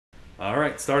All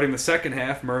right, starting the second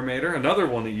half, Murmaider, another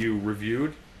one that you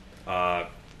reviewed. Our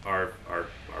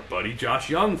buddy Josh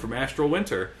Young from Astral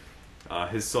Winter.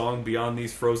 His song "Beyond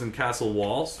These Frozen Castle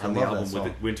Walls" from the album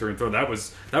with Winter and Throne. That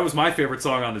was my favorite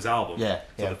song on his album. Yeah.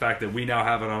 So the fact that we now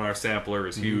have it on our sampler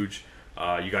is huge.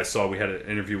 You guys saw we had an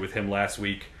interview with him last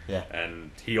week. Yeah.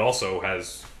 And he also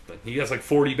has like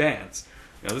 40 bands.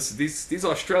 You know, these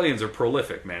Australians are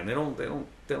prolific, man. They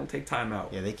don't take time out.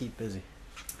 Yeah, they keep busy.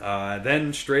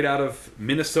 Then straight out of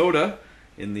Minnesota,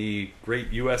 in the great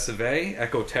US of A,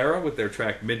 Echo Terra with their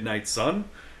track "Midnight Sun"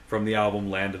 from the album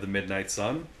 "Land of the Midnight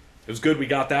Sun." It was good we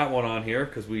got that one on here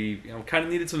because we kind of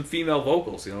needed some female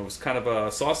vocals. It was kind of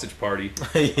a sausage party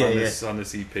on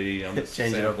this EP.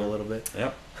 Change it up a little bit.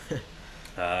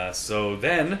 Yep. So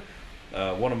then,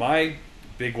 one of my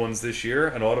big ones this year,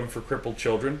 "An Autumn for Crippled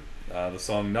Children." The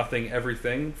song "Nothing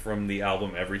Everything" from the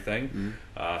album "Everything."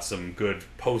 Some good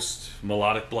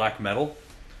post-melodic black metal.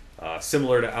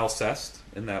 Similar to Alcest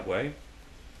in that way.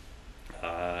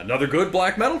 Another good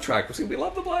black metal track. We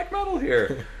love the black metal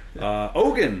here.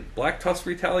 Ogun, "Black Tusk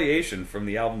Retaliation" from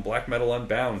the album "Black Metal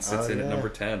Unbound" sits in at number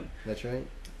 10. That's right.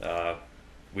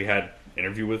 We had an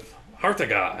interview with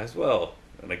Hartaga as well.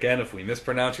 And again, if we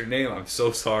mispronounce your name, I'm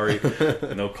so sorry.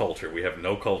 No culture. We have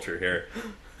no culture here.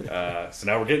 So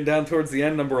now we're getting down towards the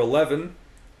end. Number 11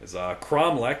 is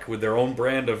Cromlech with their own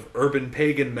brand of urban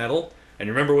pagan metal. And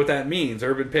you remember what that means?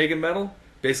 Urban pagan metal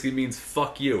basically means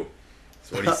 "fuck you."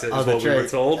 That's what he said. Is what we were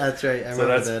told. That's right.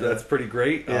 So that's pretty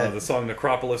great. Yeah. The song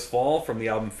 "Necropolis Fall" from the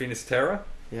album "Finisterra."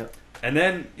 Yeah. And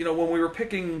then when we were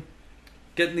getting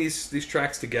these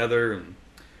tracks together, and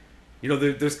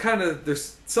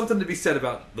there's something to be said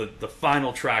about the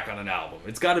final track on an album.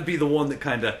 It's got to be the one that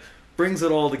kind of brings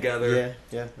it all together.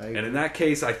 Yeah. And in that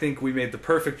case, I think we made the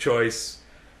perfect choice.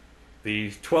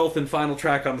 The 12th and final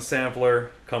track on the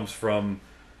sampler comes from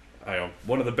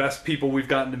one of the best people we've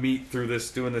gotten to meet through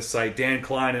doing this site, Dan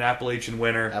Klein and Appalachian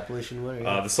Winter.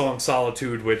 Yeah. The song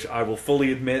 "Solitude," which I will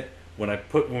fully admit, when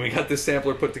we got this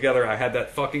sampler put together, I had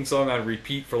that fucking song on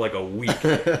repeat for like a week.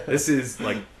 This is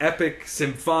like epic,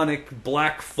 symphonic,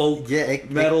 black folk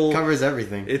metal. It covers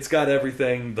everything. It's got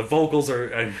everything. The vocals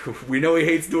are... we know he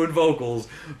hates doing vocals,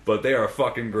 but they are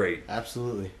fucking great.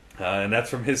 Absolutely. And that's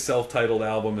from his self-titled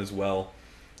album as well.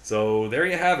 So there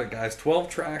you have it, guys. 12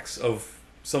 tracks of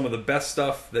some of the best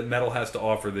stuff that metal has to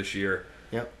offer this year.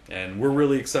 Yep. And we're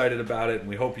really excited about it, and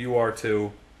we hope you are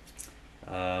too.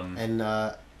 And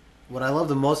what I love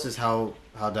the most is how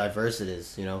diverse it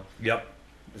is, Yep.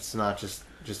 It's not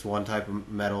just one type of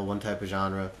metal, one type of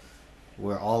genre.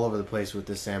 We're all over the place with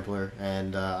this sampler,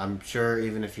 and I'm sure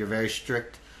even if you're very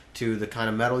strict to the kind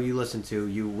of metal you listen to,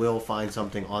 you will find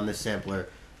something on this sampler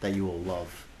that you will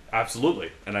love.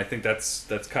 Absolutely, and I think that's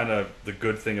kind of the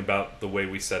good thing about the way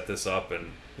we set this up,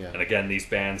 and again, these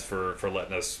bands for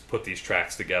letting us put these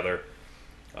tracks together.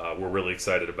 We're really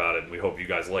excited about it, and we hope you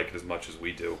guys like it as much as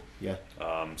we do. Yeah.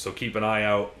 So keep an eye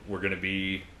out. We're going to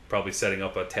be probably setting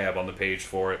up a tab on the page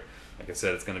for it. Like I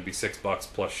said, it's going to be $6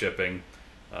 plus shipping,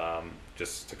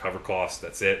 just to cover costs.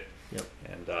 That's it. Yep.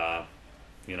 And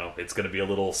it's going to be a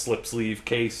little slip sleeve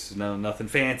case. No, nothing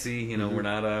fancy. We're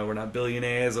not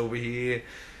billionaires over here.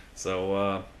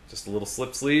 So just a little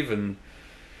slip sleeve, and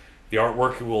the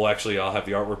artwork I'll have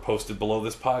the artwork posted below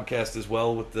this podcast as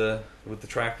well with the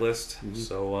track list.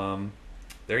 So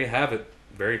there you have it.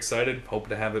 Very excited. Hope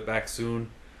to have it back soon,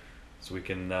 so we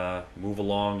can move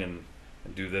along and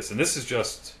do this. And this is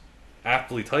just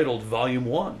aptly titled Volume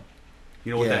 1.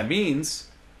 You know what that means?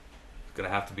 It's gonna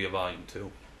have to be a Volume 2.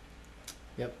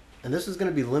 Yep. And this is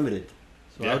gonna be limited,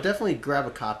 so I'll definitely grab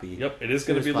a copy. Yep, it is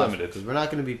gonna be limited because we're not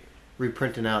gonna be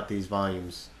reprinting out these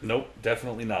volumes. Nope,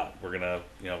 definitely not. We're gonna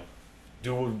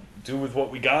do with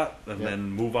what we got, and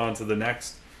then move on to the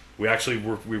next. We actually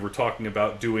were talking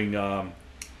about doing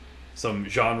some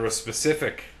genre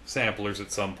specific samplers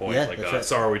at some point, like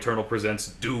Sorrow Eternal presents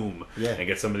Doom, and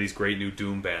get some of these great new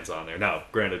Doom bands on there. Now,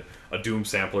 granted, a Doom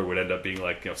sampler would end up being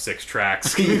like 6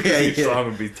 tracks. Each song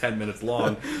would be 10 minutes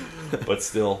long, but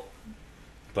still.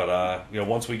 But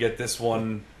once we get this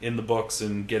one in the books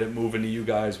and get it moving to you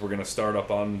guys, we're gonna start up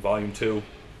on Volume 2.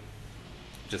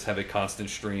 Just have a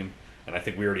constant stream. And I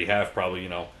think we already have probably,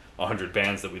 100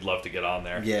 bands that we'd love to get on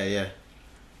there. Yeah.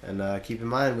 And keep in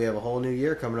mind, we have a whole new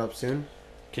year coming up soon.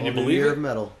 Can you believe it? Year of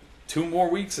metal. 2 more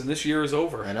weeks and this year is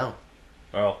over. I know.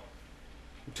 Well,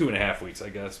 2.5 weeks, I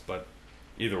guess, but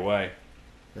either way.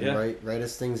 And right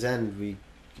as things end, we're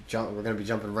going to be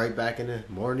jumping right back into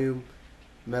more new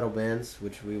metal bands,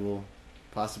 which we will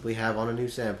possibly have on a new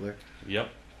sampler. Yep.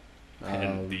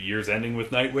 And the year's ending with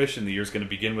Nightwish, and the year's going to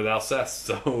begin with Alcest.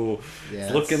 So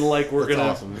it's looking like we're going to...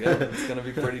 awesome. It's going to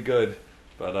be pretty good.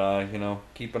 But, you know,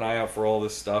 keep an eye out for all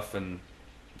this stuff. And,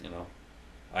 you know,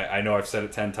 I know I've said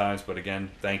it 10 times, but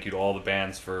again, thank you to all the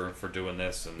bands for doing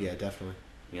this. And, yeah, definitely.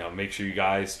 You know, make sure you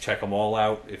guys check them all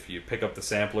out. If you pick up the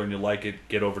sampler and you like it,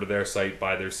 get over to their site,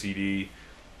 buy their CD.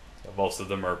 Most of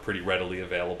them are pretty readily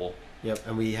available. Yep,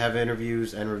 and we have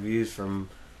interviews and reviews from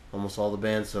almost all the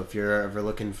bands. So if you're ever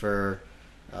looking for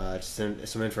just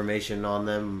some information on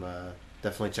them,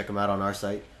 definitely check them out on our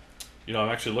site. You know, I'm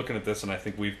actually looking at this, and I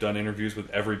think we've done interviews with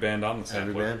every band on the sampler.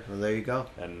 Every band. Well, there you go.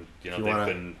 And you know, they've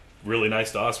been really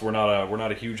nice to us. We're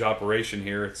not a huge operation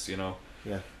here. It's, you know,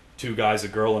 2 guys, a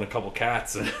girl, and a couple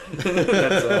cats.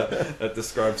 That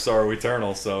describes Sorrow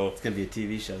Eternal. So it's gonna be a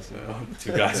TV show. So.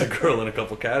 2 guys, a girl, and a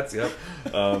couple cats. Yep.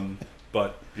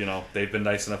 But you know, they've been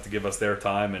nice enough to give us their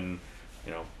time, and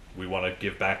you know, we want to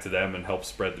give back to them and help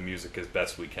spread the music as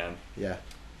best we can. Yeah.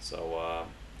 So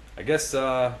I guess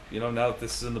you know, now that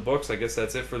this is in the books, I guess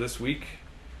that's it for this week.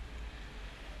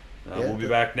 We'll be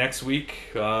back next week.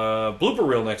 Blooper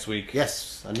reel next week.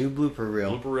 Yes, a new blooper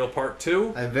reel. Blooper reel part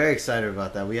 2. I'm very excited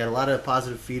about that. We had a lot of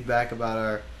positive feedback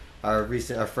about our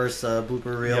first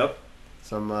blooper reel. Yep.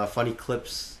 Some funny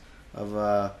clips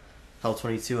of Hell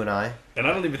 22 and I. And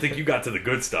I don't even think you got to the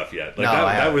good stuff yet. Like no,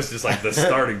 that was just like the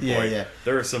starting point. Yeah.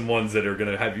 There are some ones that are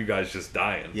gonna have you guys just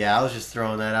dying. Yeah, I was just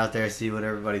throwing that out there, see what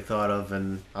everybody thought of,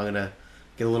 and I'm gonna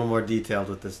get a little more detailed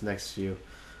with this next few.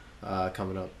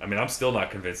 Coming up. I mean, I'm still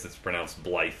not convinced it's pronounced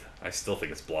Blythe. I still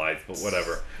think it's Blythe, but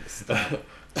whatever.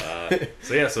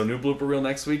 So new blooper reel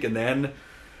next week, and then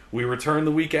we return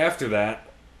the week after that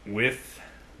with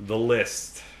the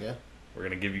list. Yeah. We're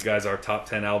going to give you guys our top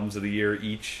 10 albums of the year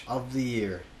each. Of the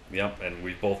year. Yep, and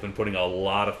we've both been putting a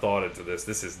lot of thought into this.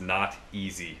 This is not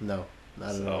easy. No,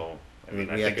 not at all. I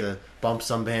mean, we had to bump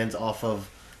some bands off of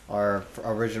our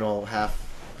original half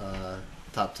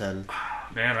top 10.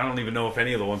 Man, I don't even know if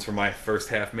any of the ones from my first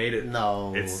half made it.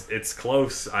 No. It's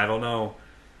close. I don't know.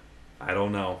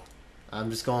 I'm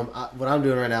just going... what I'm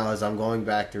doing right now is I'm going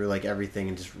back through like everything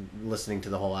and just listening to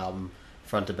the whole album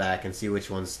front to back and see which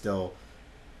ones still,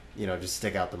 you know, just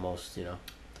stick out the most, you know.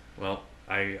 Well,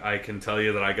 I can tell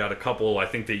you that I got a couple. I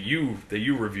think that you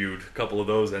reviewed a couple of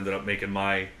those ended up making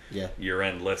my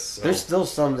year-end list. So. There's still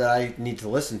some that I need to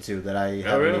listen to that I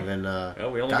haven't even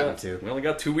gotten to. We only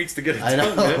got 2 weeks to get it done. I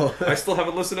know. Man. I still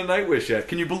haven't listened to Nightwish yet.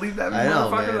 Can you believe that? I know,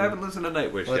 man. I haven't listened to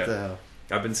Nightwish yet. What the hell?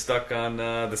 I've been stuck on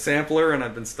the sampler, and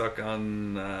I've been stuck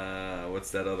on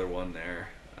what's that other one there?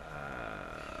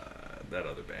 That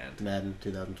other band. Madden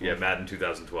 2012. Yeah, Madden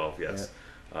 2012. Yes.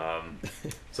 Yeah.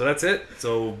 So that's it.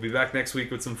 So we'll be back next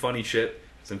week with some funny shit,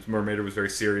 since Murmaider was very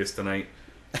serious tonight.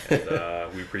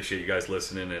 And we appreciate you guys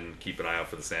listening, and keep an eye out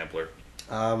for the sampler.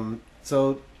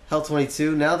 So Hell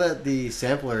 22, now that the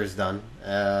sampler is done,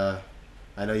 I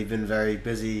know you've been very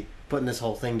busy putting this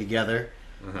whole thing together.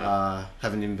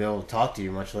 Haven't even been able to talk to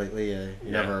you much lately. You're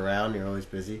never around. You're always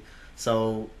busy.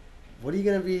 So what are you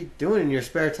going to be doing in your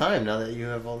spare time now that you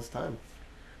have all this time?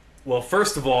 Well,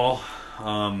 first of all,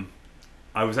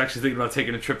 I was actually thinking about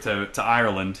taking a trip to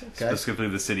Ireland, specifically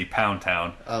the city Pound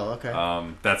Town. Oh, okay.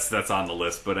 That's on the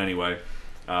list. But anyway,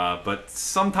 but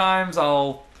sometimes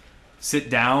I'll sit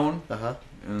down,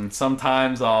 and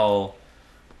sometimes I'll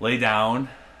lay down,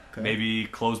 maybe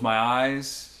close my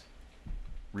eyes,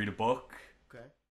 read a book.